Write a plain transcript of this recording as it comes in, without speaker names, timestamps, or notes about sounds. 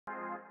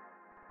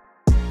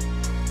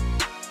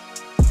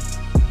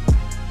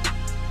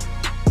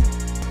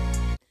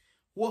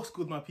What's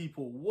good, my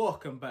people?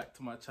 Welcome back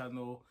to my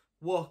channel.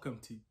 Welcome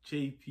to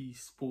JP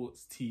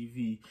Sports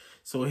TV.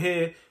 So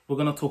here we're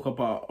going to talk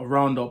about a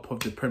roundup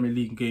of the Premier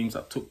League games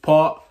that took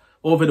part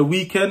over the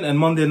weekend and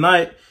Monday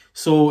night.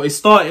 So it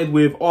started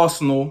with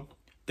Arsenal,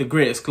 the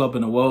greatest club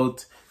in the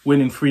world,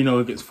 winning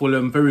 3-0 against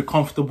Fulham. Very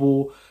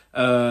comfortable,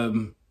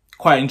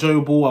 quite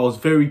enjoyable. I was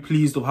very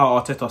pleased with how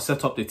Arteta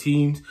set up the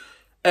teams.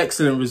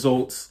 Excellent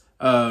results.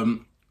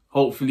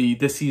 Hopefully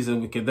this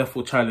season we can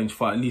therefore challenge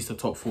for at least the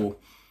top four.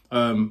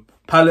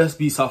 Palace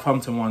beat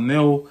Southampton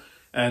 1-0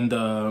 and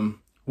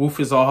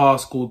Wilfried Zaha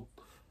scored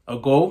a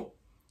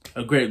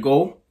great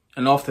goal.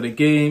 And after the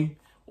game,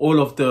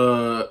 all of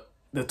the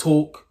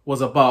talk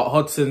was about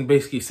Hudson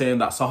basically saying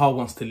that Zaha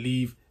wants to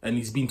leave, and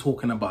he's been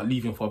talking about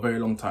leaving for a very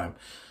long time.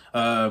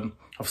 I've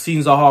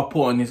seen Zaha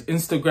put on his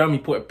Instagram, he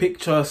put a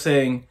picture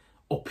saying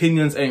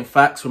opinions ain't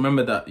facts.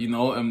 Remember that, you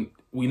know, and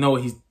we know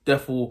he's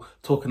definitely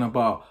talking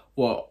about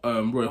what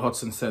Roy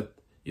Hodgson said,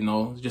 you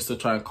know, just to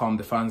try and calm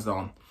the fans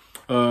down.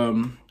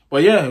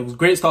 But yeah, it was a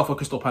great start for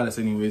Crystal Palace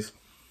anyways.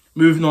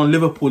 Moving on,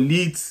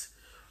 Liverpool-Leeds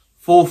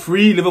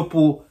 4-3.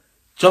 Liverpool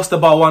just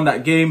about won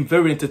that game.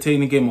 Very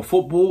entertaining game of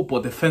football,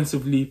 but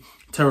defensively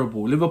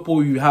terrible.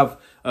 Liverpool, you have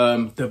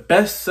the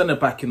best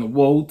centre-back in the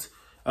world.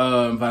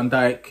 Van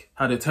Dijk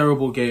had a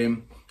terrible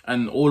game,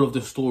 and all of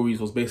the stories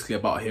was basically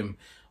about him.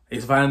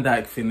 Is Van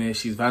Dijk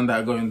finished? Is Van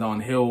Dijk going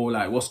downhill?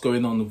 Like, what's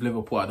going on with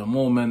Liverpool at the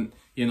moment?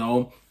 You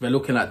know, we're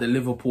looking at the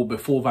Liverpool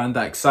before Van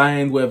Dijk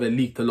signed, where they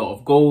leaked a lot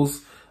of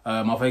goals.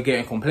 Are they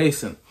getting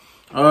complacent?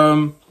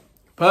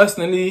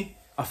 Personally,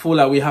 I feel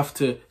like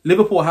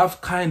Liverpool have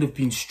kind of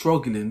been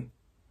struggling.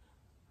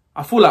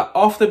 I feel like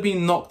after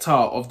being knocked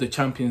out of the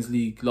Champions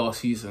League last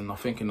season, I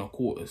think in the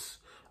quarters,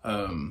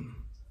 don't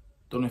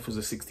know if it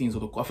was the 16s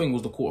or I think it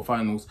was the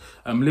quarterfinals,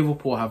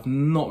 Liverpool have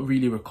not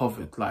really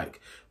recovered.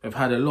 Like, they've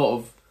had a lot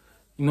of,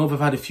 you know, they've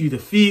had a few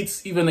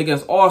defeats, even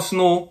against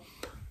Arsenal,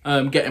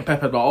 getting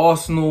peppered by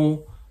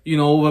Arsenal. You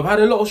know, they've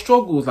had a lot of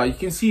struggles. Like, you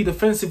can see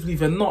defensively,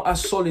 they're not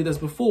as solid as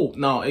before.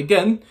 Now,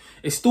 again,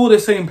 it's still the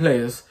same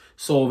players,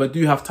 so they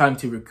do have time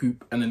to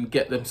recoup and then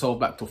get themselves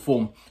back to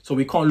form. So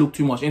we can't look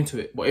too much into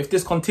it. But if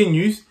this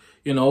continues,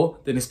 you know,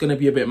 then it's going to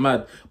be a bit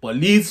mad. But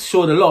Leeds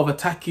showed a lot of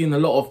attacking, a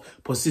lot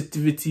of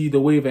positivity, the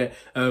way they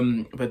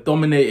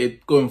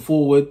dominated going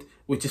forward,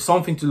 which is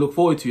something to look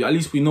forward to. At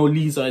least we know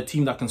Leeds are a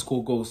team that can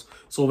score goals.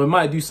 So they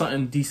might do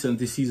something decent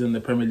this season in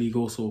the Premier League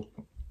also.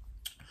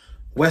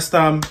 West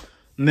Ham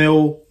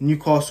 0,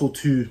 Newcastle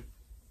 2.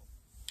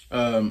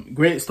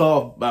 Great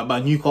start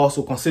by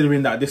Newcastle,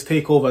 considering that this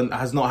takeover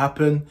has not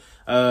happened.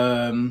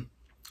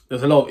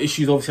 There's a lot of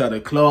issues obviously at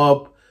the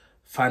club,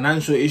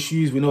 financial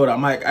issues. We know that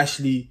Mike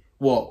Ashley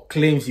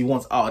claims he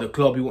wants out of the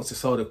club, he wants to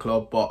sell the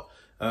club, but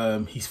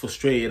he's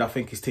frustrated. I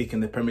think he's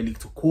taking the Premier League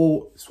to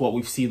court. It's what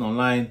we've seen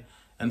online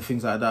and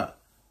things like that.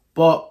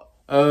 But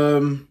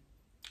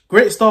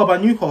great start by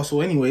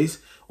Newcastle anyways.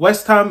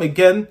 West Ham,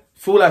 again,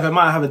 feel like they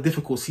might have a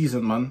difficult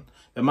season, man.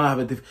 They might have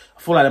I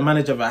feel like the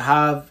manager they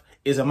have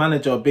is a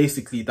manager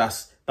basically that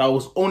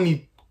was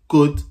only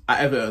good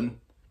at Everton.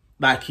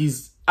 Like,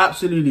 he's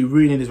absolutely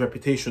ruining his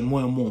reputation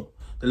more and more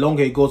the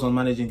longer he goes on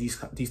managing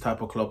these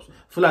type of clubs. I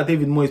feel like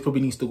David Moyes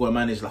probably needs to go and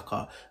manage like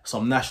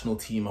some national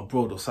team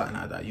abroad or something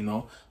like that, you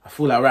know. I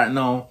feel like right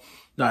now,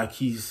 like,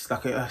 his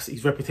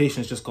reputation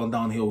has just gone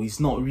downhill. He's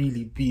not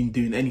really been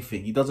doing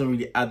anything. He doesn't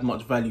really add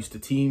much values to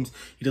teams.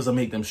 He doesn't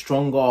make them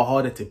stronger or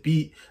harder to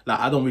beat. Like,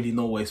 I don't really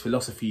know what his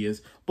philosophy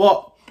is,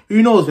 but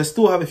who knows? They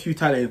still have a few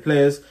talented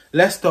players.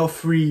 Leicester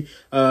 3,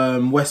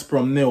 West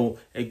Brom 0.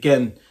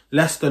 Again,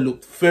 Leicester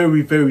looked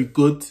very, very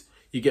good.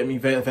 You get me?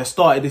 They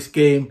started this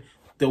game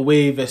the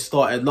way they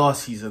started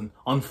last season,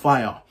 on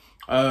fire.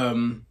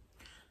 We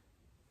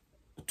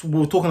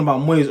were talking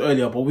about Moyes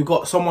earlier, but we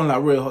got someone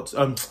like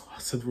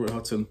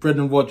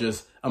Brendan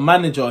Rodgers, a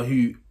manager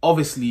who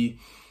obviously,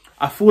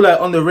 I feel like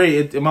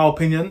underrated in my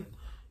opinion.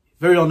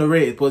 Very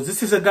underrated. But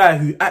this is a guy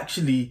who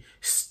actually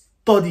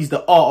studies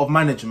the art of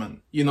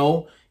management, you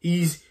know.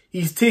 He's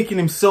taking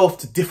himself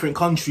to different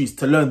countries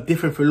to learn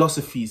different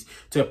philosophies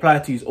to apply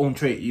to his own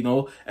trait, you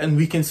know. And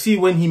we can see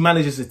when he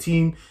manages a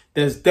team,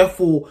 there's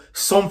therefore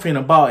something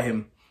about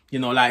him, you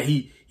know. Like,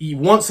 he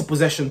wants a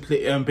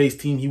possession-based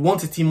team. He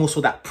wants a team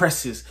also that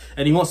presses,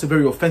 and he wants a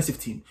very offensive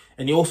team.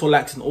 And he also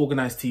likes an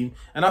organised team.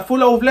 And I feel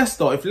like with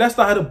Leicester, if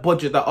Leicester had a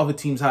budget that other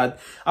teams had,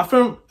 I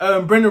think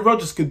Brendan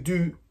Rodgers could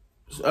do.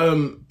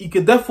 He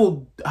could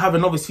therefore have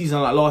another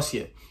season like last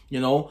year. You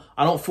know,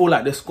 I don't feel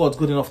like the squad's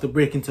good enough to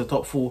break into the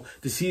top 4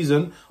 this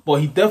season, but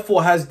he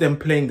therefore has them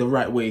playing the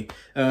right way.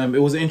 It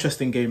was an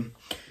interesting game.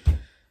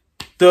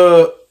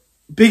 The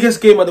biggest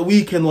game of the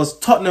weekend was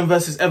Tottenham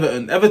versus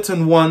Everton.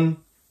 Everton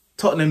won,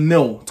 Tottenham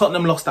 0.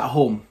 Tottenham lost at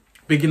home,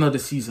 beginning of the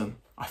season.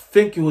 I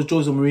think it was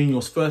Jose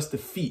Mourinho's first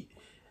defeat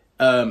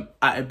at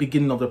the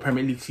beginning of the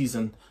Premier League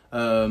season.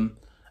 And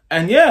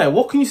yeah,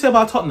 what can you say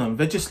about Tottenham?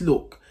 They just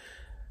look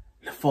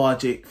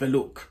lethargic. They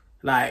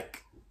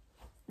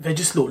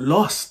just look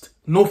lost.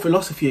 No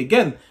philosophy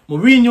again.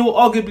 Mourinho,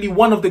 arguably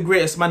one of the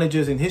greatest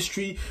managers in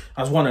history,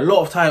 has won a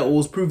lot of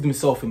titles, proved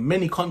himself in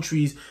many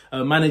countries,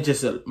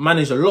 managed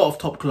a lot of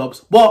top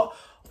clubs. But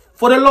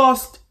for the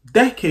last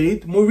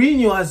decade,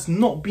 Mourinho has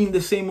not been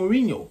the same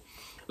Mourinho.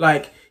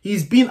 Like,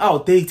 he's been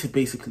outdated,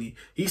 basically.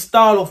 His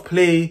style of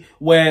play,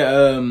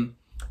 where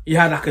he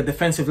had like a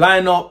defensive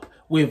lineup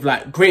with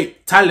like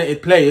great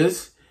talented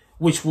players,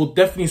 which will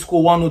definitely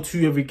score 1 or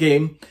 2 every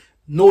game,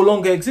 no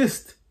longer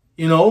exists.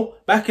 You know,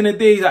 back in the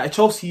days at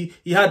Chelsea,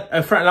 he had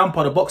Frank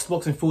Lampard, a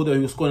box-to-box midfielder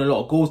who was scoring a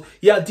lot of goals.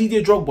 He had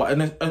Didier Drogba,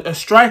 and a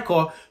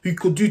striker who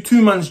could do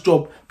 2-man's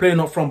job playing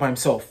up front by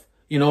himself.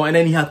 You know, and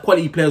then he had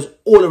quality players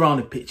all around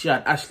the pitch. He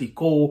had Ashley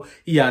Cole,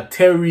 he had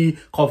Terry,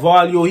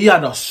 Carvalho. He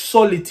had a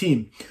solid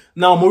team.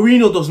 Now,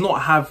 Mourinho does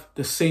not have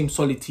the same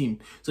solid team.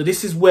 So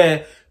this is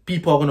where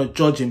people are going to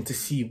judge him to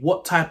see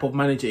what type of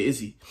manager is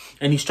he.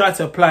 And he's tried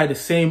to apply the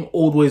same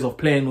old ways of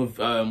playing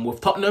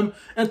with Tottenham.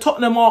 And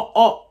Tottenham are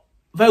a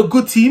very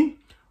good team,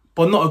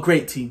 but not a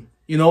great team.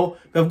 You know,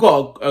 they've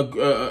got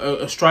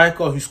a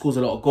striker who scores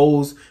a lot of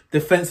goals.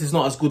 Defense is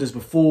not as good as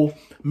before.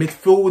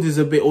 Midfield is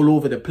a bit all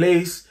over the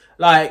place.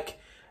 Like,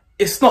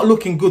 it's not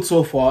looking good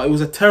so far. It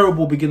was a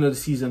terrible beginning of the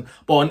season.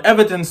 But on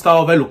Everton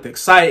style, they looked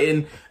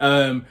exciting.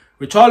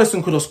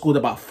 Richarlison could have scored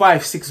about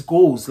 5-6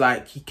 goals.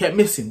 Like, he kept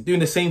missing,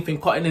 doing the same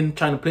thing, cutting in,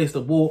 trying to place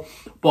the ball.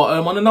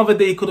 But on another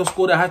day, he could have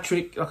scored a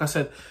hat-trick. Like I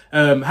said,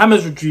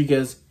 James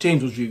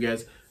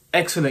Rodriguez,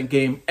 excellent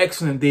game,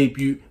 excellent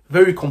debut,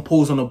 very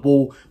composed on the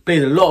ball,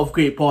 played a lot of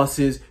great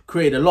passes,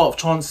 created a lot of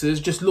chances,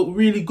 just looked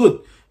really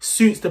good.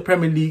 Suits the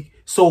Premier League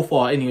so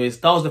far anyways.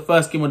 That was the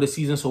first game of the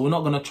season, so we're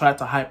not going to try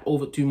to hype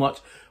over too much.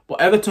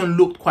 But Everton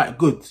looked quite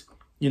good,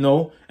 you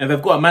know, and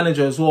they've got a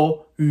manager as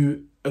well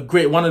who,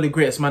 one of the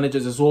greatest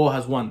managers as well,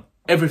 has won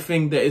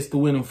everything there is to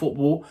win in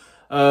football.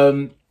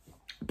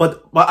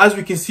 But as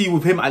we can see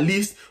with him, at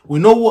least, we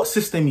know what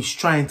system he's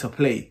trying to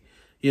play.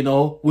 You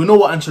know, we know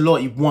what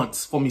Ancelotti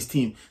wants from his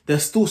team.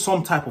 There's still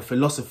some type of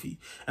philosophy.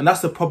 And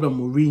that's the problem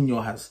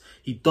Mourinho has.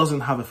 He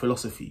doesn't have a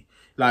philosophy.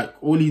 Like,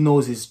 all he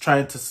knows is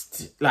trying to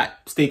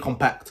stay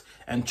compact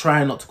and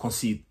try not to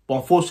concede. But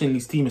unfortunately,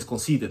 his team is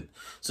conceding.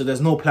 So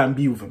there's no plan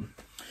B with him.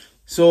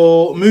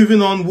 So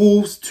moving on,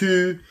 Wolves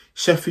 2,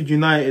 Sheffield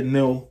United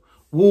 0.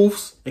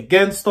 Wolves,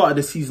 again, started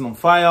the season on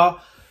fire.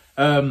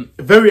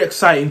 Very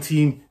exciting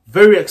team,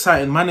 very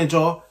exciting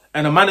manager.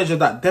 And a manager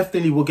that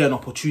definitely will get an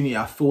opportunity,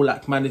 I feel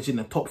like, managing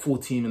a top 4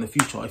 team in the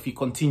future if he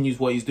continues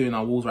what he's doing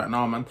at Wolves right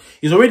now, man.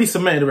 He's already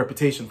cemented a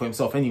reputation for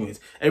himself anyways.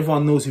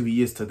 Everyone knows who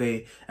he is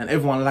today, and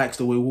everyone likes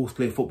the way Wolves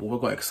play football. We've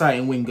got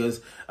exciting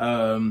wingers,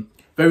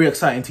 very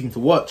exciting team to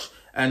watch.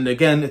 And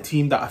again, a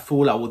team that I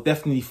feel like will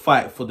definitely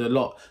fight for the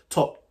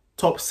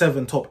top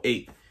 7, top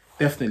 8,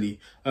 definitely.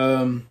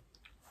 And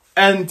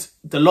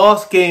the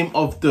last game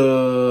of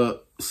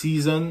the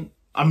season,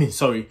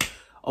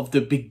 of the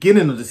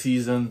beginning of the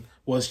season,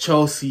 was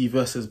Chelsea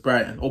versus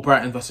Brighton, or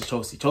Brighton versus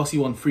Chelsea. Chelsea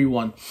won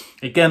 3-1.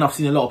 Again, I've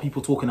seen a lot of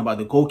people talking about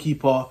the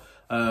goalkeeper,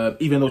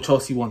 even though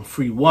Chelsea won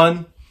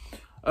 3-1.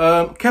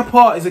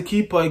 Kepa is a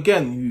keeper,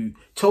 again, who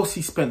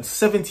Chelsea spent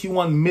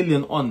 71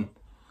 million on.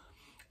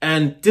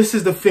 And this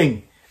is the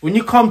thing. When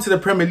you come to the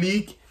Premier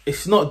League,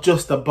 it's not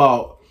just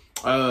about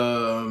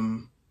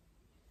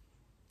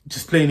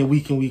just playing a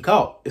week in, week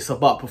out. It's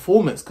about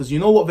performance. Because you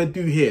know what they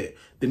do here?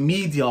 The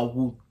media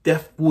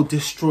will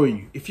destroy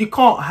you. If you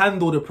can't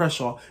handle the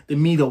pressure, the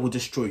media will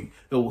destroy you.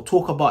 They will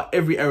talk about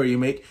every error you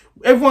make.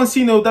 Everyone's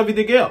seen David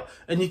De Gea,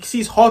 and you can see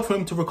it's hard for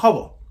him to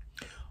recover.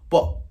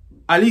 But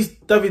at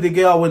least David De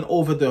Gea went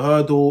over the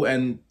hurdle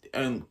and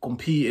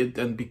competed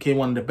and became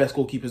one of the best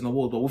goalkeepers in the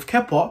world. But with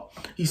Kepa,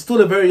 he's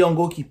still a very young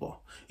goalkeeper.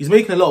 He's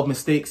making a lot of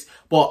mistakes,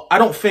 but I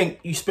don't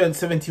think you spend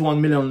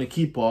 71 million on a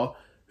keeper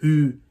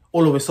who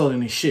all of a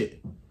sudden is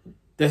shit.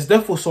 There's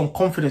therefore some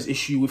confidence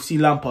issue. We've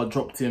seen Lampard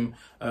dropped him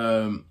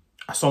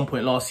at some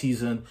point last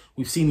season.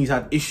 We've seen he's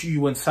had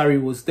issue when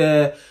Sarri was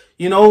there.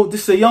 You know,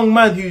 this is a young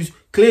man who's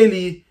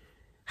clearly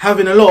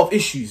having a lot of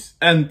issues.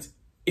 And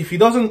if he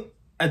doesn't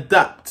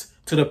adapt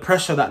to the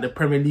pressure that the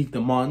Premier League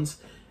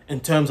demands in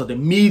terms of the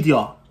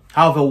media,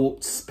 how they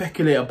will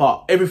speculate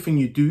about everything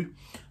you do,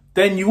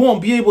 then you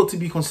won't be able to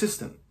be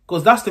consistent.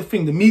 Because that's the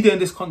thing. The media in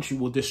this country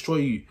will destroy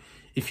you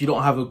if you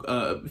don't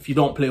have if you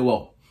don't play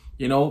well.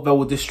 You know, they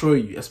will destroy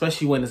you,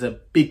 especially when there's a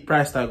big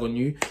price tag on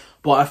you.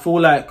 But I feel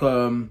like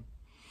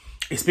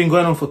it's been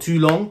going on for too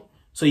long.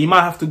 So you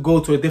might have to go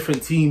to a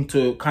different team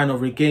to kind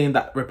of regain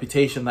that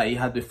reputation that he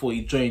had before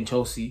he joined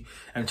Chelsea.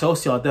 And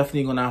Chelsea are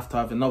definitely going to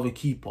have another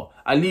keeper,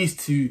 at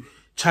least to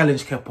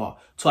challenge Kepa,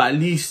 to at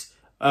least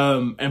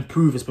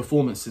improve his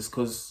performances.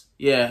 Because,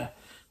 yeah,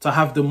 to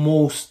have the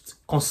most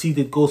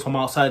conceded goals from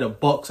outside the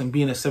box and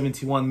being a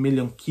 71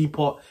 million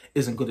keeper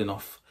isn't good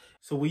enough.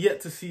 So we're yet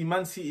to see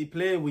Man City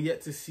play. We're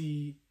yet to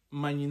see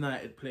Man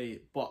United play.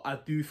 But I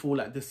do feel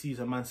like this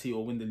season Man City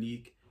will win the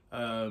league.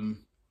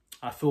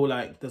 I feel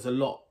like there's a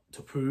lot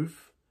to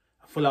prove.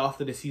 I feel like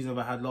after the season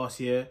I had last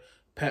year,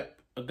 Pep,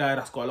 a guy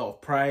that's got a lot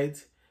of pride,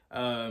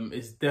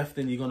 is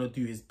definitely going to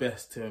do his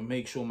best to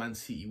make sure Man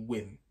City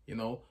win. You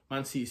know,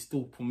 Man City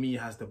still, for me,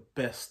 has the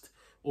best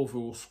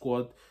overall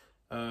squad.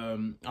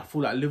 I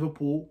feel like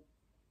Liverpool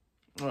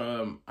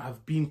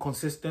have been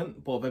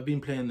consistent, but they've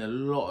been playing a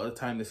lot of the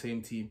time the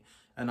same team.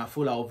 And I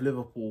feel like with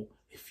Liverpool,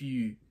 if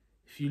you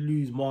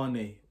lose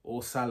Mane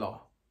or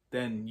Salah,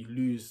 then you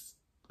lose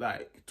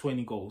like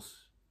 20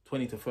 goals,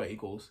 20 to 30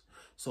 goals.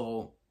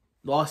 So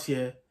last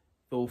year,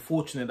 they were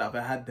fortunate that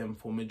they had them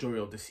for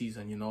majority of the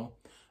season, you know.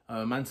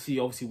 Man City,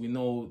 obviously, we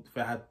know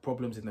they had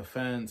problems in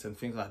defence and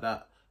things like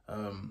that.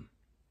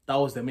 That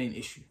was the main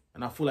issue.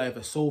 And I feel like if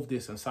they solve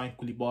this and sign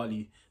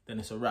Koulibaly, then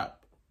it's a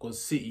wrap.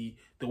 Because City,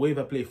 the way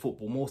they play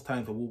football, most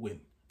times they will win.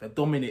 They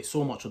dominate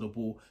so much of the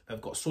ball. They've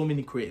got so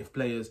many creative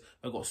players.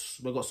 They've got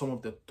some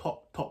of the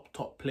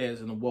top players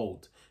in the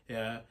world.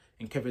 Yeah,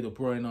 in Kevin De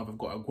Bruyne, they've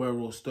got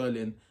Aguero,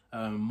 Sterling,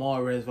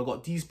 Mahrez. They've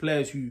got these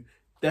players who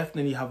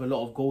definitely have a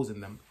lot of goals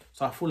in them.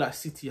 So I feel like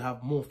City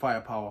have more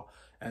firepower.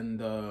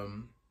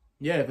 And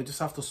yeah, they just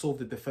have to solve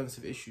the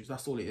defensive issues.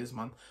 That's all it is,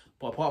 man.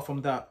 But apart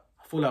from that,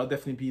 I feel like it'll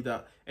definitely be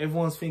that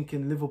everyone's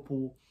thinking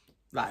Liverpool,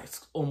 like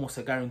it's almost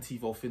a guarantee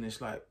they'll finish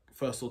like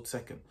first or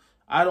second.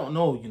 I don't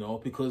know, you know,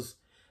 because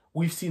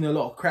we've seen a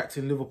lot of cracks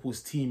in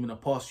Liverpool's team in the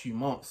past few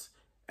months.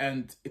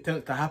 And it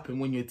tends to happen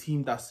when you're a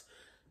team that's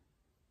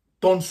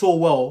done so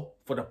well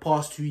for the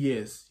past 2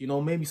 years. You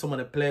know, maybe some of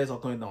the players are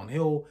going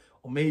downhill,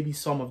 or maybe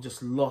some have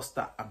just lost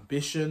that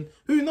ambition.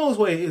 Who knows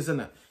what it is,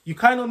 innit? You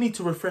kind of need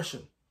to refresh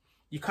them.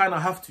 You kind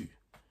of have to.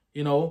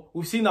 You know,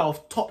 we've seen that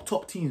of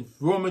top teams,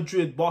 Real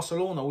Madrid,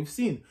 Barcelona. We've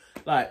seen,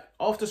 like,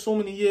 after so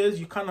many years,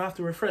 you kind of have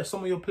to refresh.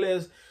 Some of your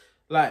players,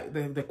 like,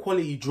 the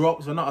quality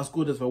drops. They're not as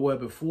good as they were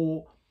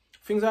before.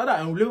 Things like that.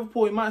 And with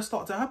Liverpool, it might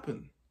start to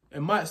happen. It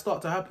might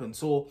start to happen.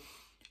 So,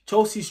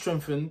 Chelsea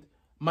strengthened.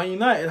 Man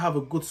United have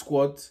a good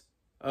squad.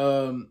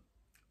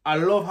 I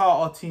love how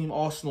our team,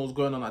 Arsenal's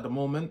going on at the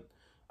moment.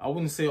 I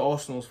wouldn't say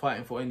Arsenal's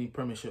fighting for any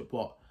Premiership,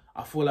 but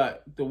I feel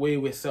like the way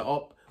we're set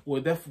up, we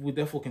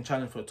therefore can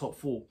challenge for the top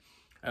 4.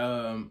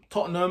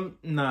 Tottenham,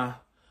 nah,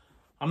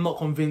 I'm not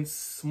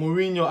convinced.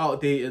 Mourinho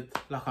outdated,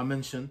 like I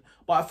mentioned,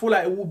 but I feel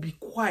like it will be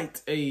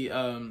quite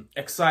a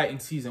exciting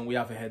season we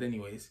have ahead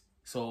anyways.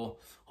 So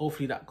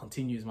hopefully that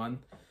continues, man.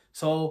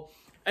 So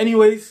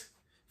anyways,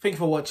 thank you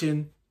for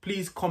watching.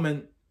 Please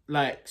comment,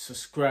 like,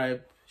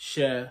 subscribe,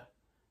 share,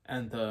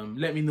 and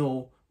let me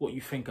know what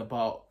you think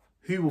about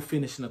who will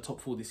finish in the top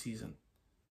 4 this season.